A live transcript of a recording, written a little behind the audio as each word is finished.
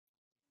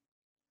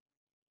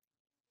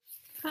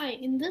Hi,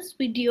 in this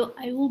video,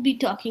 I will be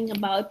talking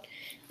about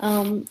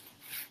um,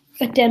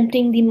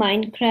 attempting the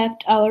Minecraft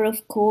hour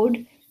of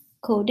coding.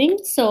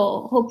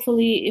 So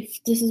hopefully,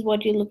 if this is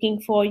what you're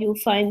looking for, you'll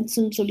find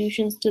some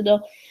solutions to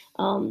the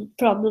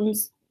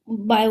problems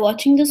by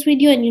watching this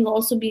video, and you'll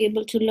also be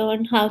able to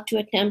learn how to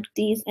attempt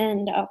these.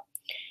 And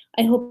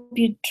I hope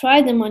you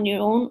try them on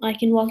your own. I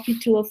can walk you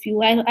through a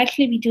few. I'll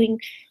actually be doing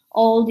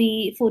all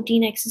the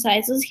 14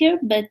 exercises here,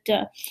 but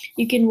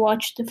you can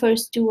watch the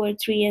first two or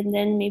three, and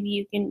then maybe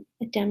you can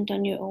attempt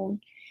on your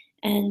own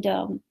and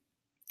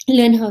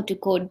learn how to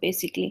code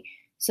basically.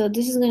 So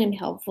this is going to be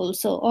helpful.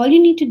 So all you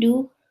need to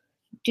do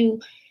to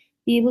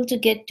be able to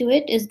get to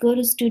it is go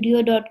to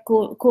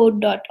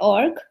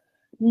studio.code.org.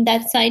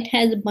 That site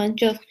has a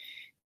bunch of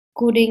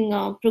coding,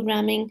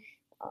 programming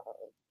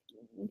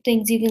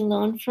things you can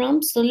learn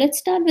from. So let's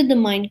start with the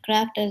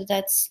Minecraft, as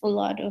that's a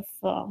lot of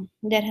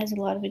that has a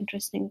lot of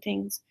interesting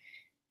things.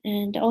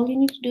 And all you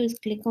need to do is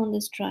click on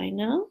this try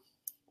now,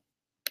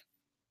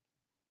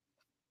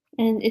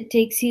 and it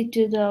takes you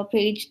to the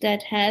page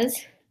that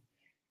has.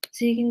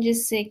 So you can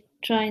just say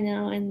try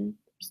now and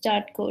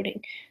start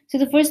coding. So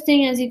the first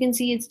thing, as you can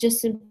see, it's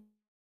just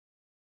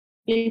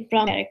simply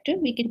prompt character.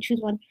 We can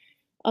choose one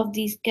of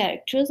these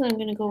characters. I'm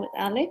going to go with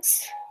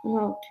Alex.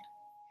 No.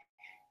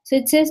 So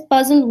it says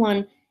puzzle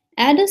 1.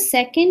 Add a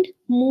second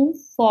move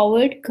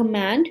forward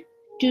command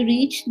to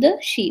reach the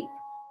sheep.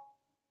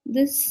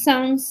 This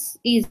sounds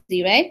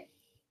easy, right?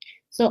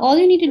 So all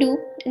you need to do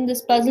in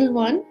this puzzle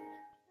 1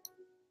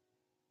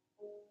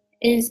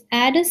 is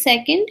add a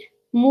second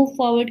move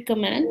forward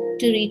command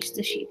to reach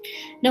the sheep.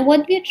 Now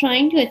what we are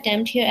trying to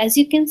attempt here, as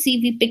you can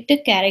see, we picked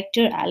a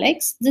character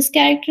Alex. This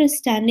character is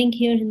standing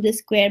here in this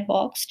square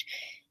box.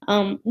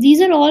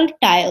 These are all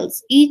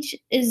tiles. Each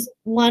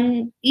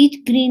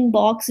green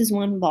box is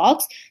one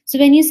box. So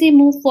when you say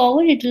move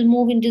forward, it will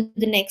move into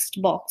the next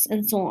box,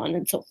 and so on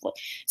and so forth.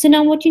 So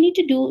now what you need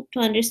to do to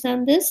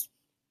understand this,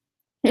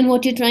 and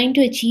what you're trying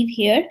to achieve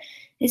here,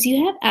 is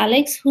you have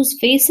Alex who's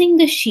facing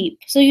the sheep.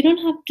 So you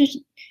don't have to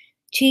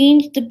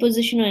change the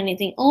position or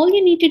anything. All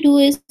you need to do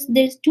is,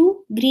 there's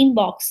two green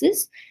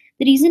boxes.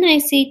 The reason I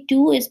say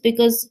two is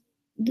because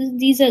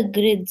these are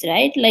grids,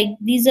 right? Like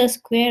these are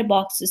square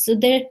boxes. So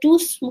there are two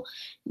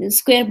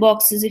square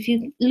boxes. If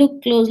you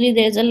look closely,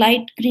 there's a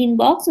light green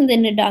box and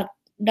then a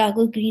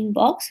darker green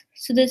box.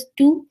 So there's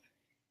two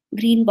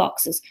green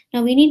boxes.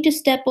 Now we need to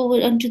step over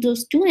onto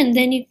those two, and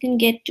then you can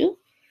get to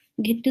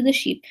the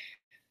sheep.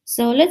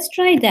 So let's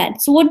try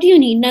that. So what do you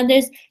need? Now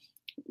this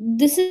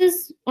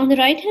is on the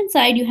right hand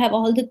side, you have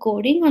all the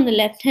coding. On the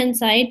left hand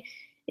side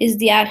is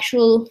the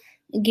actual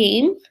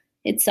game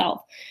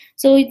itself.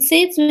 So it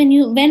says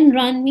when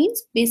run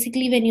means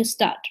basically when you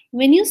start.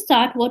 When you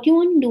start, what you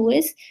want to do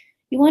is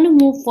you want to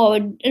move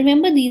forward.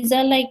 Remember, these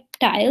are like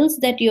tiles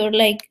that you're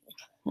like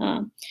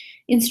uh,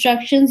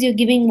 instructions you're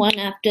giving one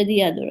after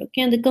the other.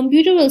 Okay, and the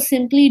computer will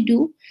simply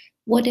do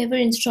whatever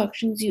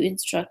instructions you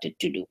instruct it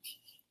to do.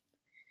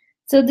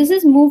 So this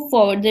is move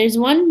forward. There's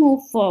one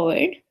move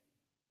forward,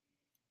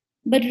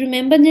 but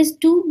remember, there's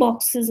two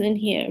boxes in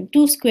here,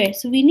 two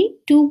squares. So we need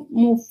two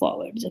move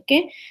forwards,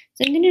 okay?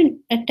 So I'm going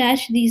to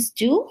attach these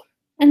two,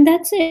 and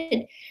that's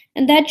it.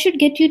 And that should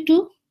get you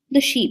to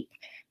the sheep.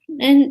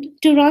 And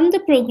to run the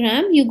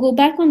program, you go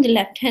back on the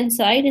left-hand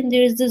side, and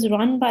there is this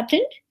run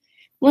button.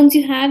 Once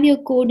you have your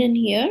code in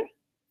here,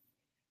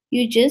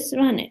 you just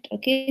run it,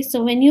 okay?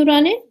 So when you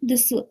run it,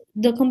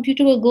 the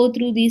computer will go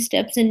through these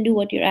steps and do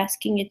what you're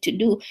asking it to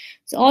do.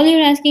 So all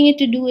you're asking it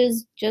to do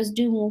is just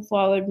do move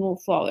forward,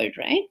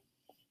 right?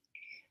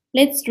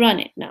 Let's run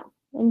it now.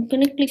 I'm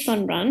gonna click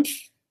on run.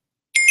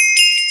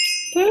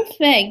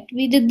 Perfect.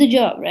 We did the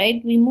job,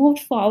 right? We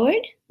moved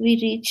forward. We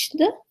reached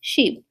the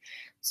sheep.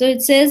 So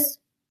it says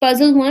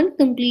puzzle 1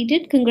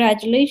 completed.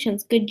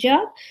 Congratulations. Good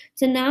job.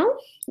 So now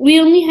we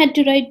only had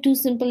to write two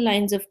simple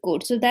lines of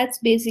code. So that's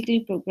basically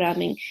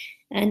programming.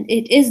 And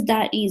it is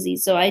that easy.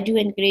 So I do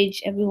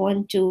encourage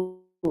everyone to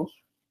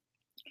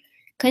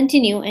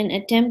continue and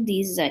attempt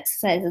these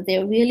exercises.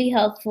 They're really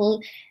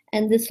helpful,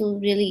 and this will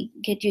really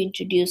get you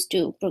introduced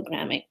to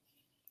programming.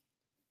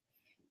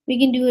 We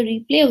can do a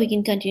replay or we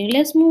can continue.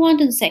 Let's move on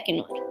to the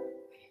second one.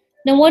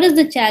 Now, what is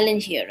the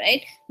challenge here,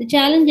 right? The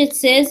challenge, it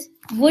says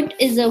wood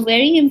is a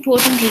very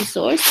important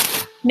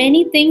resource.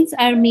 Many things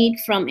are made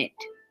from it.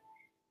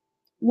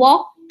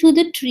 Walk to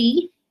the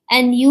tree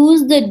and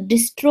use the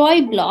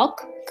destroy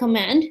block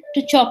command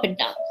to chop it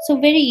down. So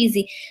very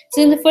easy.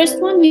 So in the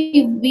first one,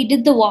 we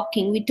did the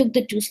walking. We took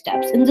the two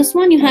steps. In this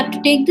one, you have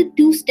to take the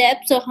two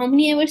steps, or how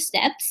many ever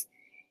steps,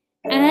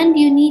 and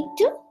you need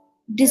to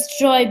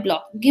destroy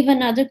block. Give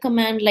another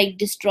command like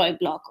destroy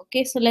block.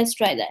 Okay, so let's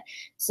try that.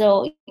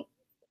 So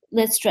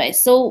let's try.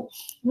 So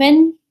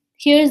when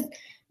here's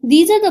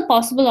these are the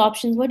possible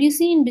options. What you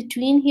see in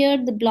between here,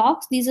 the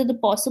blocks, these are the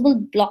possible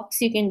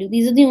blocks you can do.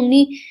 These are the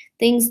only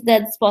things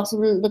that's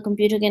possible the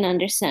computer can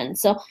understand.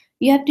 So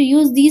you have to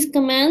use these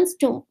commands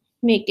to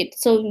make it.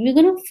 So we're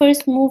going to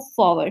first move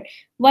forward.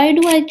 Why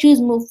do I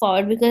choose move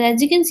forward? Because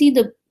as you can see,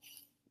 the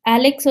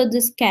Alex or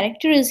this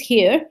character is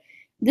here.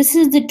 This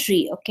is the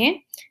tree,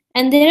 okay?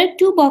 and there are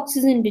two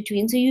boxes in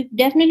between, so you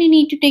definitely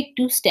need to take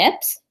two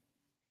steps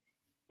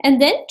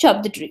and then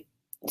chop the tree.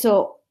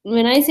 So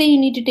when I say you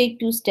need to take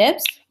two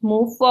steps,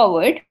 move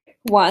forward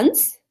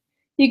once.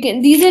 You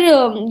can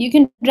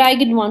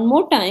drag it one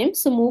more time,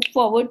 so move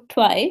forward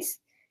twice.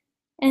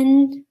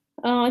 And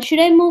should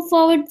I move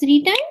forward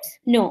three times?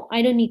 No,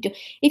 I don't need to.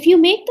 If you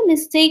make the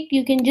mistake,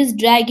 you can just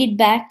drag it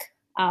back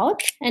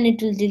out and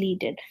it will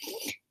delete it.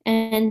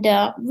 And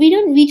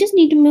we just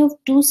need to move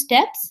two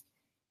steps,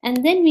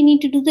 and then we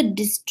need to do the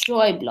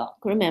destroy block.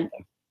 Remember,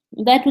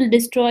 that will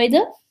destroy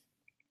the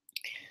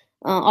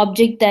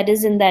object that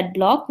is in that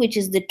block, which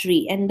is the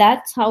tree, and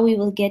that's how we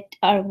will get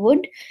our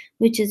wood,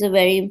 which is a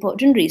very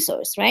important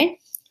resource, right?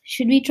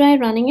 Should we try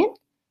running it?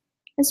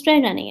 Let's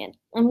try running it.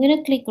 I'm going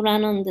to click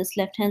run on this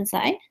left hand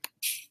side.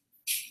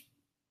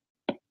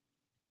 Okay,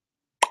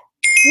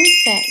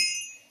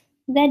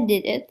 that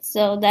did it.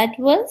 So that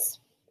was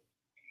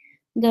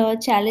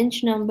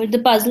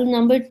the puzzle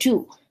number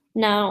 2.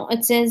 Now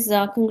it says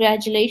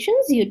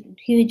congratulations,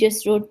 you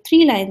just wrote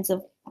 3 lines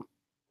of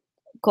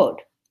code.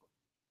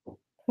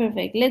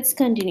 Perfect. Let's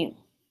continue.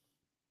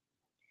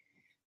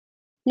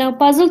 Now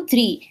puzzle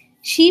 3,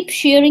 sheep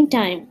shearing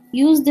time.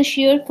 Use the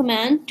shear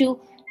command to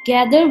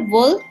gather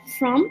wool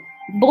from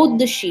both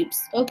the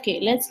sheeps. Okay,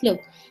 let's look.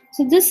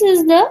 So this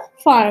is the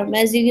farm,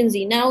 as you can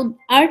see. Now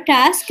our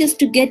task is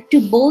to get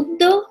to both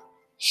the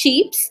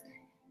sheeps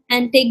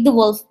and take the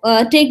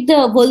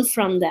wool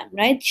from them,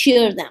 right?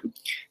 Shear them.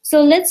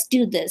 So let's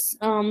do this.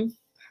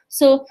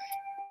 So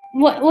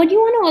what you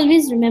want to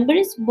always remember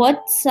is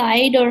what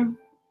side or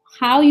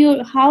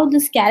how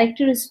this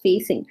character is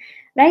facing.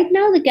 Right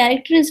now the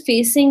character is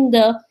facing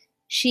the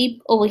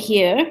sheep over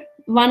here,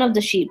 one of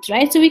the sheeps,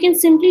 right? So we can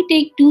simply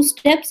take 2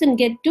 steps and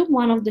get to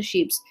one of the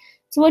sheeps.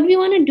 So what we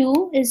want to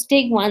do is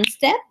take 1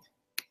 step,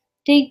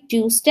 take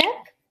 2 step,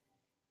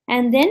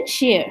 and then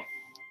shear.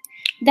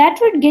 That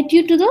would get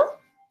you to the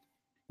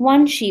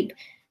one sheep.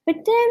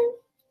 But then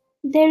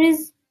there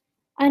is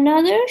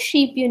another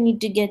sheep you need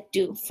to get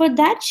to. For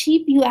that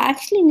sheep you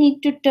actually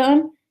need to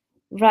turn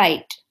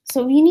right.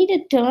 So we need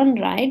to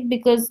turn right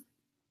because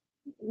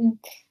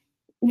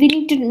we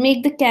need to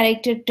make the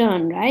character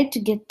turn right to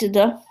get to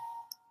the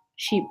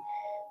sheep.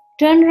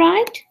 Turn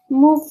right,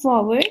 move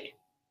forward,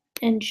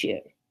 and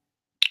shear.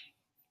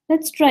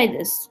 Let's try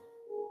this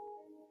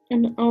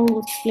and I'll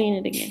explain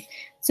it again.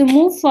 So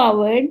move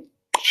forward,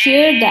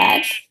 shear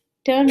that,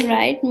 turn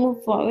right,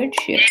 move forward,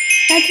 shear.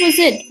 That was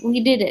it.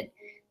 We did it.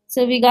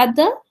 So we got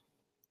the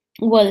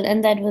wool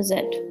and that was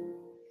it.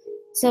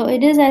 So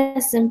it is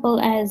as simple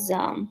as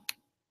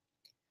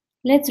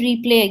let's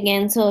replay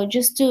again. So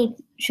just to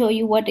show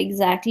you what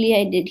exactly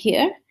I did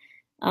here.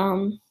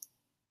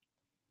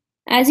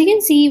 As you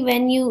can see,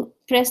 when you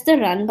press the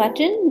run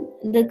button,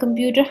 the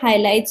computer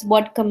highlights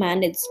what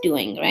command it's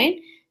doing, right?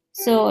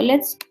 So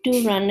let's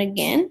do run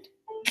again.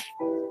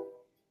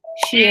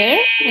 Shear,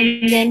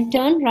 and then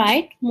turn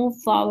right, move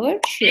forward,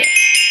 shear.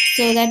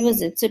 So that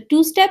was it. So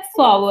 2 step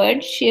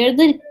forward, shear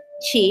the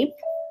sheep,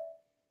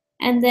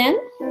 and then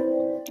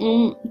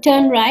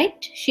turn right,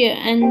 shear,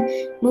 and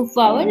move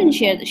forward and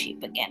shear the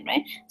sheep again,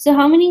 right? So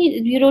how many?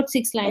 You wrote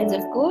 6 lines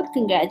of code.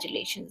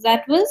 Congratulations.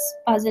 That was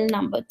puzzle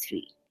number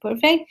 3.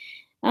 Perfect.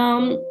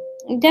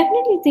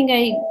 Definitely think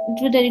I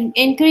would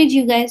encourage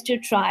you guys to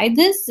try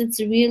this. It's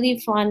really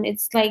fun.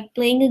 It's like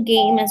playing a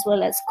game as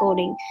well as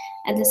coding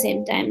at the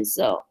same time.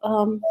 So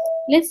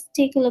let's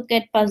take a look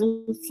at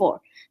puzzle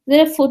 4.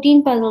 There are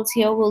 14 puzzles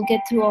here. We'll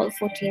get through all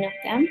 14 of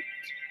them.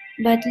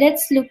 But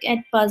let's look at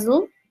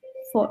puzzle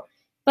 4.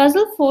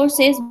 Puzzle 4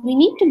 says we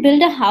need to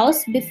build a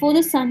house before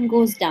the sun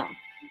goes down.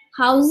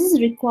 Houses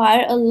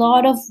require a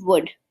lot of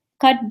wood.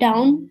 Cut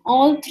down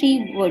all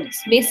 3 woods.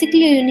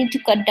 Basically, you need to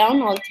cut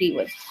down all 3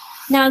 woods.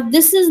 Now,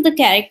 this is the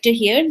character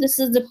here. This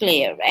is the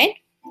player, right?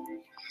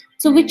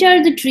 So, which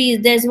are the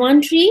trees? There's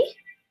 1 tree,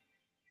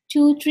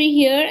 2 tree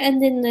here,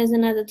 and then there's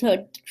another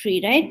 3rd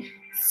tree, right?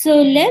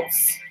 So,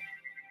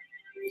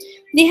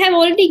 they have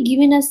already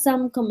given us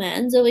some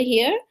commands over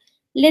here.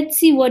 Let's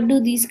see what do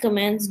these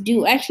commands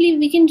do. Actually,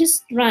 we can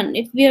just run.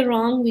 If we are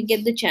wrong, we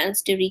get the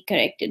chance to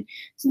recorrect it.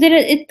 So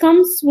it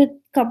comes with a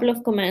couple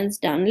of commands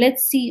down.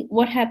 Let's see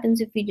what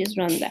happens if we just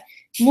run that.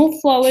 Move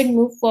forward,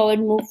 move forward,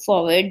 move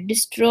forward.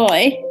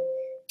 Destroy.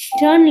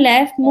 Turn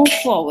left, move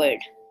forward.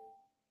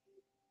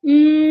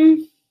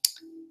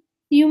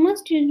 You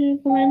must use the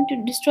command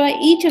to destroy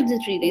each of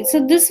the 3 leaves.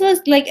 So this was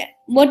like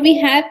what we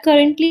have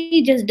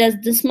currently just does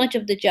this much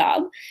of the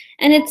job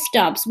and it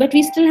stops. But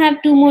we still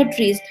have 2 more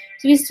trees.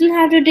 So we still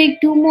have to take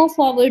 2 more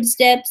forward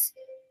steps,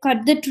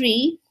 cut the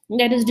tree,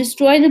 that is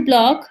destroy the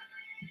block,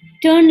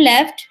 turn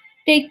left,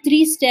 take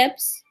 3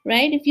 steps,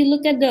 right? If you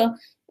look at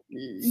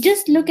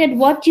just look at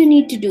what you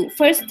need to do.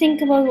 First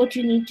think about what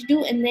you need to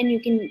do and then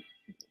you can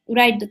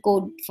write the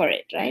code for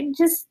it, right?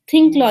 Just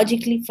think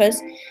logically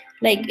first,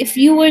 like if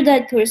you were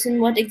that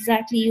person, what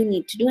exactly you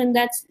need to do, and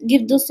that's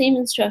give those same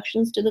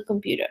instructions to the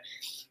computer.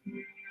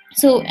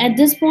 So at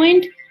this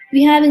point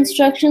we have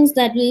instructions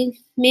that will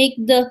make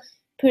the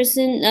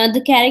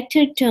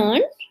character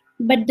turn,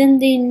 but then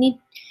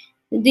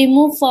They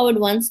move forward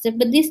one step,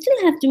 but they still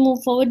have to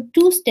move forward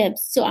two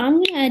steps. So I'm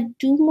going to add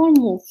two more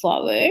move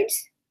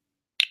forwards.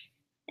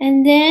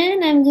 And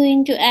then I'm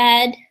going to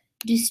add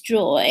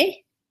destroy.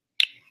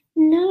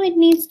 Now it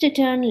needs to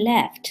turn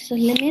left. So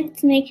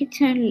let's make it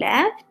turn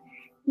left.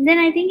 Then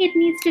I think it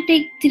needs to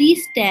take 3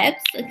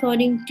 steps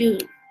according to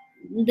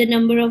the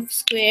number of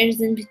squares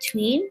in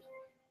between.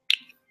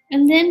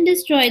 And then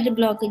destroy the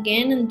block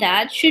again, and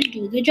that should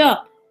do the job.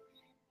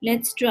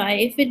 Let's try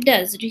if it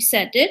does.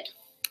 Reset it.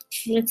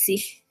 Let's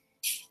see.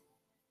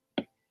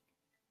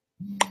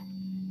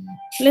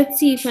 Let's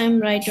see if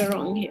I'm right or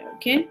wrong here,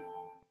 okay?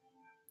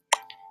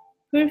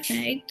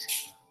 Perfect.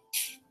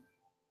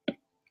 Awesome.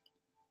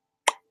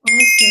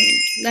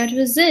 That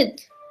was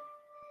it.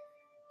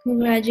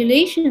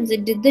 Congratulations,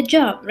 it did the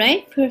job,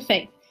 right?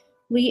 Perfect.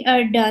 We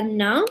are done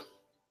now.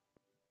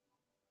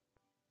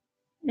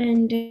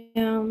 And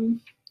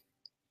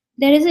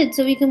that is it.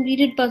 So we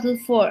completed puzzle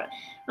 4.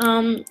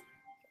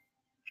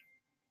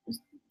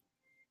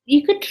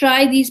 You could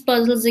try these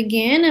puzzles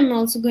again. I'm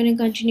also going to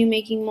continue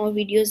making more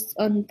videos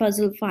on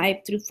puzzle 5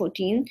 through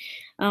 14.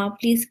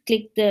 Please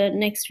click the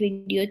next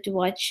video to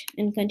watch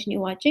and continue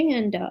watching,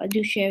 and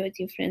do share with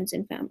your friends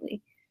and family.